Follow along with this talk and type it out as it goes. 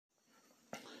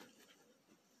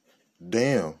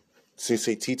Damn,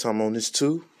 Sensei Tea Time on this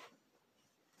too?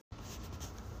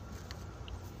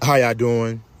 How y'all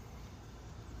doing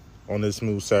on this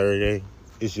smooth Saturday?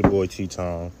 It's your boy Tea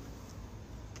Time.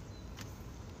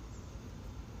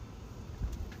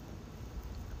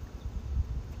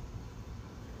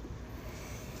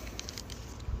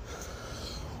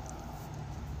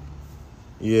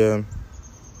 Yeah,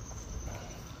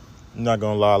 I'm not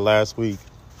gonna lie, last week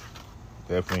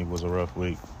definitely was a rough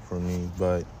week for me,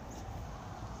 but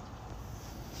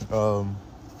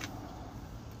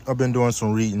I've been doing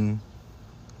some reading,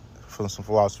 some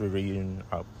philosophy reading.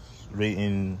 I was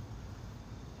reading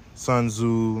Sun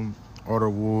Tzu, Art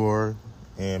of War,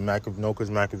 and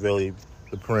Machiavelli,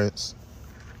 The Prince,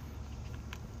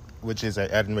 which is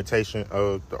an adaptation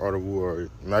of The Art of War.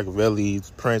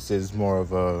 Machiavelli's Prince is more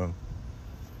of a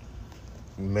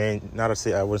I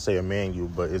wouldn't say a manual,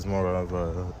 but it's more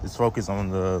of it's focused on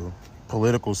the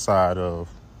political side of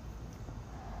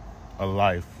a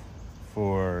life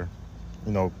for,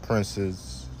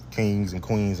 princes, kings, and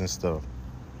queens and stuff.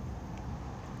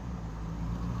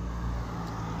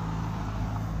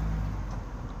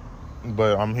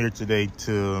 But I'm here today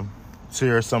to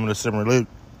share some of the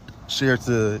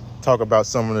talk about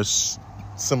some of the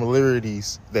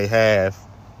similarities they have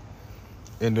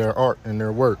in their art and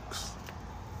their works.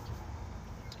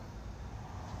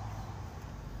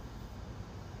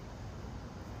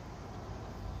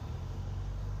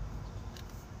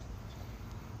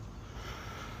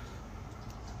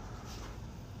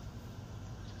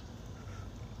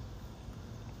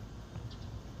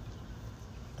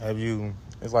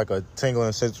 It's like a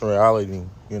tingling sense of reality,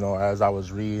 as I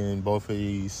was reading both of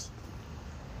these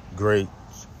great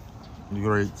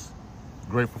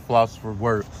philosopher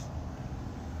works.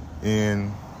 And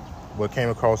what came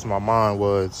across my mind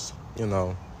was,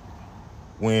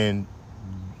 when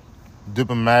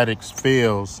diplomatics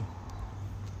fails,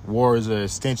 war is an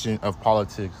extension of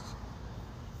politics.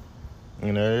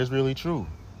 And that is really true.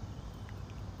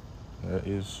 That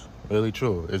is really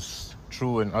true. It's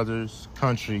true in other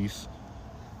countries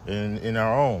and in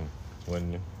our own.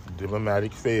 When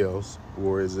diplomatic fails,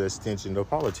 war is an extension of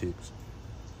politics,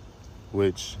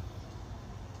 which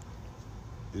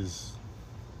is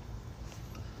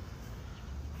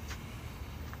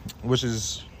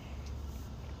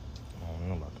I don't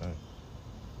know about that.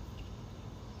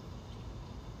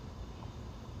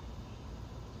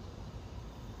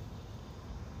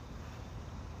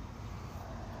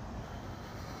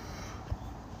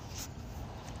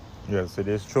 Yes, it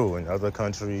is true. In other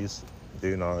countries,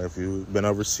 if you've been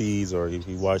overseas or if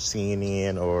you watch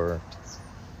CNN or,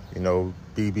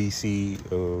 BBC,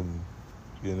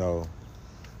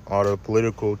 all the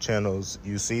political channels,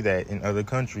 you see that in other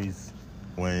countries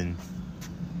when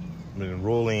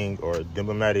ruling or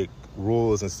diplomatic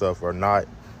rules and stuff are not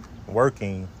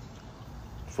working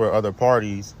for other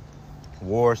parties,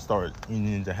 war starts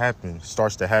to happen.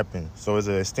 So it's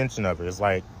an extension of it. It's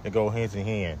like it goes hand in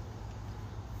hand.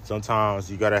 Sometimes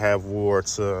you got to have war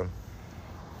to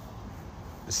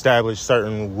establish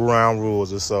certain ground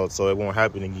rules or so it won't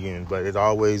happen again. But it's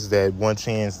always that one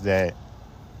chance that,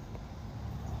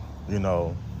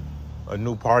 a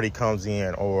new party comes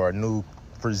in or a new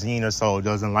cuisine or so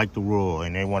doesn't like the rule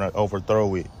and they want to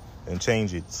overthrow it and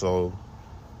change it. So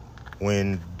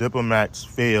when diplomats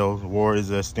fail, war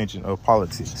is an extension of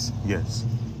politics. Yes,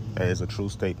 that is a true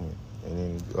statement.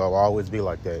 And it'll always be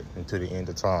like that until the end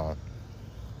of time.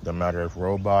 No matter if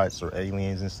robots or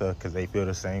aliens and stuff, because they feel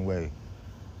the same way.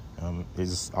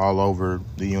 It's all over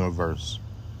the universe.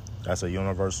 That's a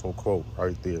universal quote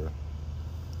right there.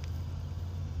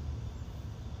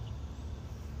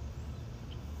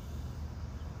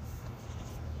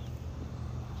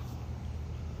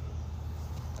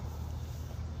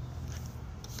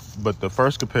 But the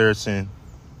first comparison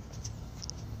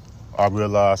I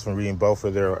realized from reading both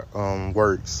of their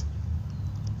works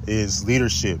is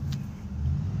leadership.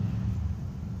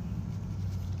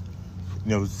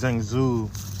 Zhang Tzu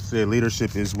said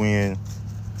leadership is when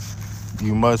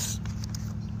you must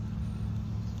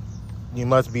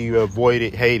be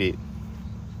avoided, hated,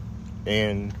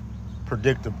 and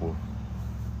predictable,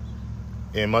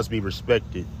 and must be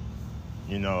respected.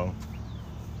 When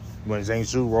Zhang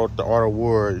Tzu wrote The Art of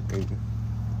War,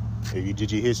 if you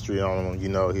did your history on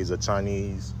him, he's a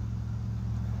Chinese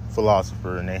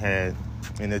philosopher, and they had,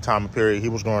 in the time period he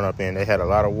was growing up in, they had a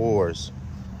lot of wars.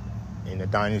 And the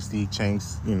dynasty changed,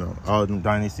 all them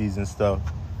dynasties and stuff.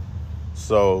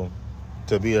 So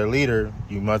to be a leader,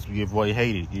 you must be avoid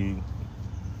hated. You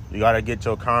got to get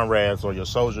your comrades or your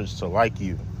soldiers to like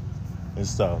you and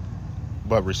stuff,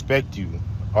 but respect you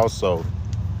also.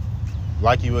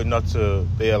 like you enough to,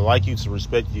 they like you to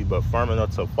respect you, but firm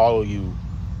enough to follow you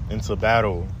into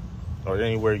battle or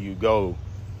anywhere you go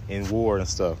in war and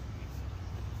stuff.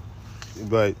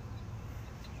 But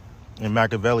in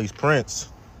Machiavelli's Prince,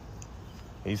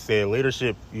 he said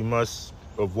leadership, you must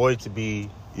avoid to be,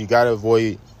 you got to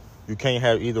avoid, you can't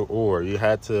have either or. You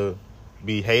had to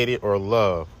be hated or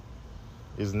loved.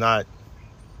 It's not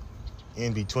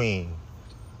in between.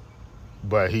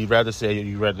 But he'd rather say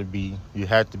you have to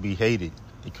be hated,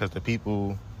 because the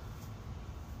people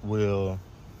will,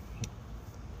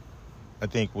 I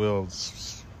think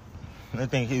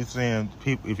he's saying,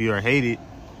 people, if you are hated,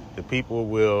 the people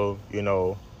will, they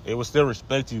will still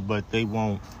respect you, but they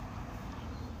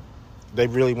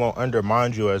really won't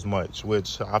undermine you as much,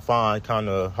 which I find kind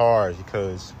of hard,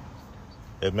 because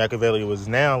if Machiavelli was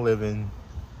now living,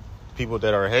 people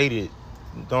that are hated,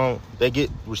 they get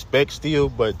respect still,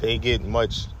 but they get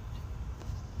much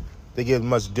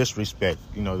disrespect.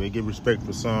 They get respect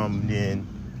for some, then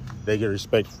they get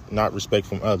not respect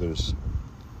from others.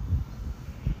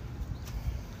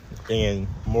 And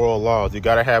moral laws, you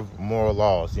gotta have moral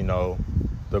laws,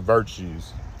 the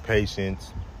virtues,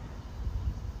 patience,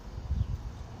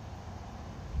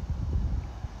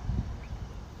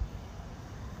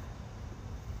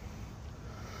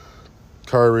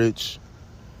 courage.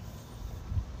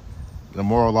 The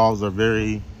moral laws are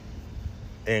very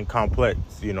complex,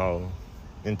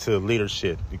 into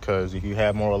leadership, because if you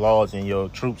have moral laws and your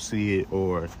troops see it,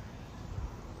 or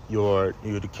you're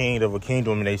the king of a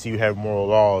kingdom and they see you have moral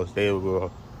laws, they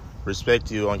will respect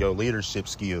you on your leadership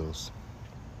skills.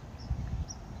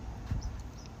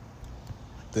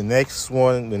 The next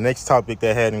topic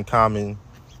they had in common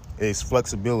is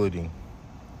flexibility.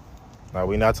 Now,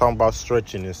 we're not talking about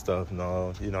stretching and stuff.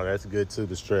 No, that's good too,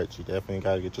 to stretch. You definitely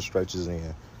got to get your stretches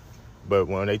in. But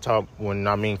when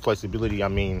I mean flexibility, I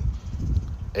mean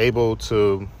able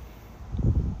to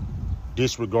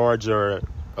disregard your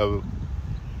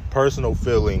personal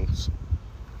feelings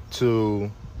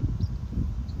to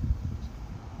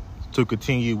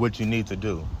continue what you need to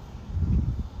do.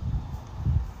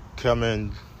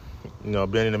 Being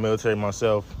in the military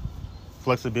myself,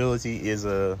 flexibility is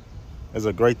a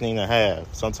great thing to have.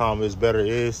 Sometimes it's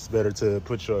better to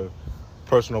put your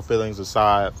personal feelings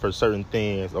aside for certain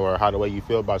things, or the way you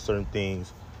feel about certain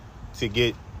things, to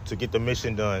get the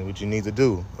mission done, what you need to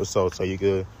do, or so you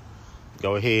could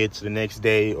go ahead to the next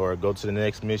day or go to the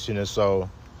next mission, or so.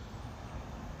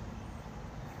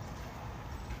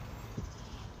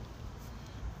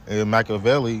 And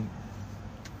Machiavelli,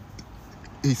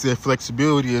 he said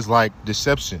flexibility is like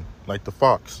deception, like the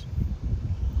fox.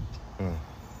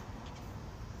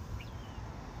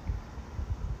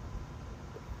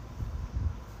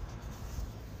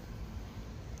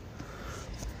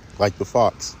 Like the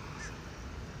fox.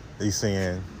 He's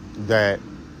saying that,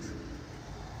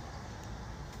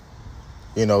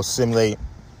 simulate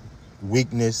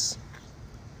weakness,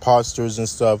 postures and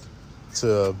stuff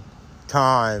to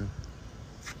con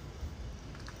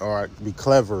or be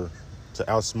clever, to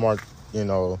outsmart,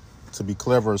 to be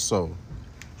clever or so.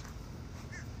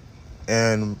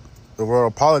 And the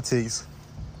world of politics,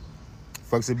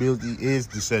 flexibility is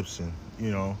deception.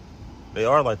 They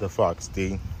are like the fox.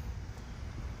 They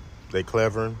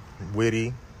clever,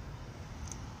 witty.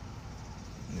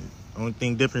 Only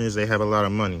thing different is they have a lot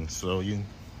of money. So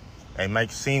they might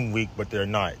seem weak, but they're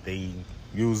not. They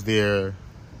use their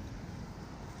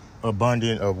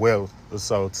abundance of wealth or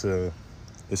so to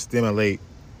stimulate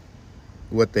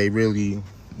what they really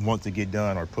want to get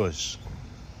done or push.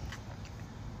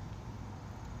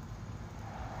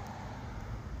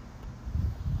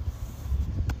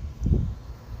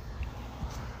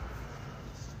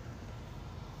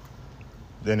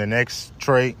 Then the next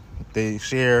trait they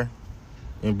share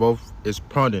in both is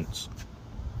prudence.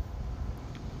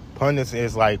 Prudence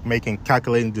is like making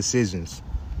calculating decisions.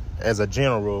 As a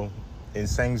general in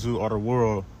Sun Tzu or the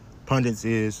world, prudence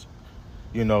is,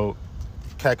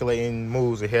 calculating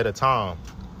moves ahead of time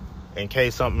in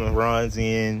case something runs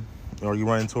in, or you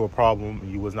run into a problem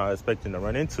you was not expecting to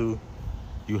run into.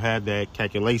 You have that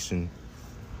calculation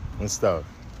and stuff.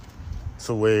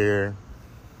 So where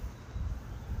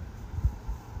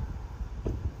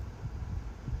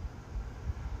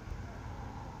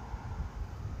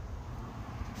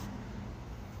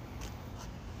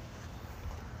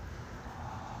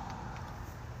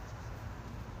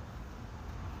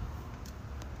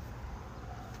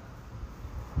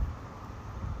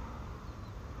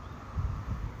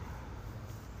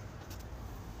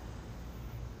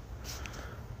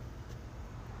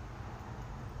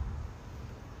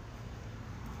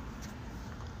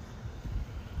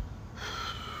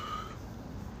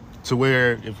to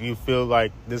where if you feel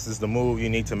like this is the move you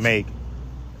need to make,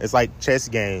 it's like chess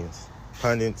games.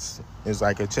 Pundits is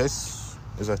like a chess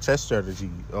strategy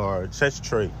or a chess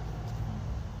trait.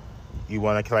 You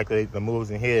want to calculate the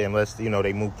moves in here unless,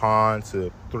 they move pawn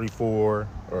to 3-4 or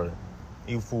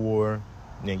e4.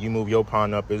 And then you move your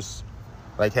pawn up. It's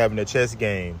like having a chess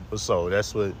game. So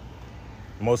that's what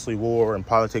mostly war and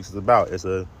politics is about. It's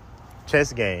a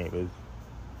chess game.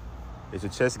 It's a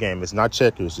chess game. It's not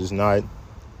checkers. It's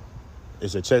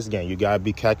a chess game. You got to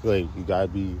be calculated. You got to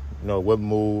be, what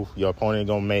move your opponent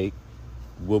going to make,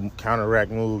 what counteract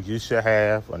move you should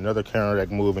have, another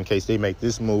counteract move in case they make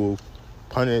this move.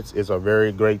 Pundits is a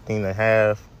very great thing to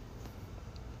have.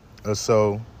 And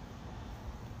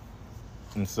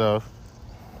stuff.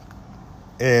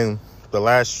 And the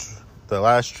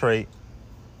last trait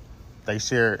they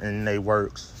share in their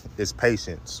works is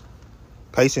patience.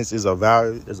 Patience is a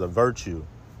value, is a virtue.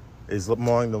 It's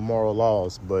among the moral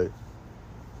laws, but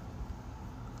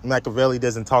Machiavelli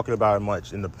doesn't talk about it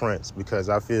much in The Prince, because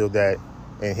I feel that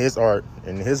in his art,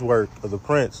 in his work of The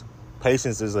Prince,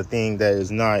 patience is a thing that is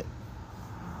not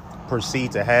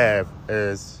perceived to have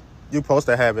as you're supposed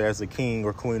to have it as a king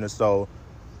or queen or so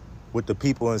with the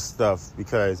people and stuff,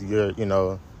 because you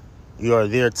are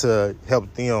there to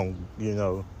help them.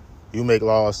 You make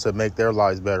laws to make their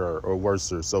lives better or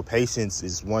worse. So patience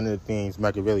is one of the things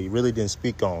Machiavelli really didn't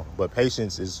speak on, but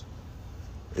patience is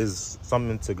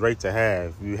something great to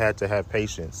have. You have to have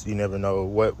patience. You never know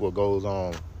what goes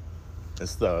on and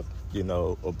stuff.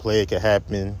 A plague could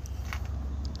happen,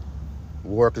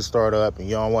 war could start up, and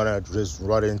you don't want to just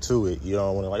run into it. You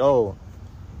don't want to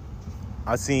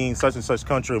I seen such and such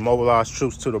country mobilize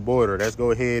troops to the border. Let's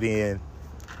go ahead and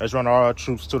let's run all our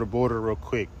troops to the border real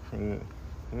quick.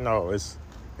 No,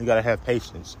 you got to have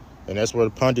patience. And that's where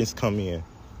the pundits come in.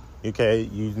 Okay,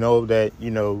 you know that,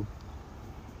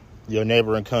 your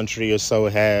neighboring country or so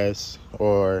has,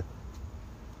 or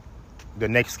the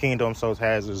next kingdom so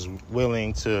has, is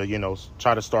willing to,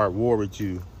 try to start war with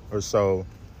you or so.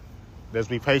 Let's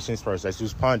be patient first. Let's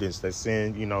use pundits. Let's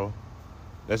send,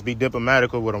 let's be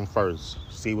diplomatical with them first.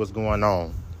 See what's going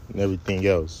on and everything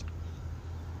else.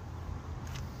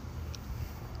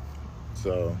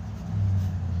 So,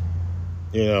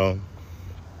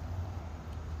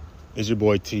 it's your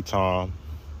boy T-Tom.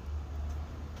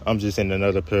 I'm just in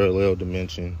another parallel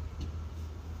dimension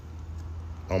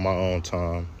on my own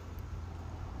time.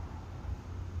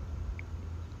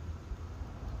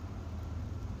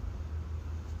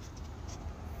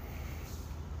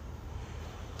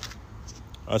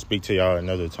 I'll speak to y'all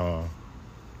another time.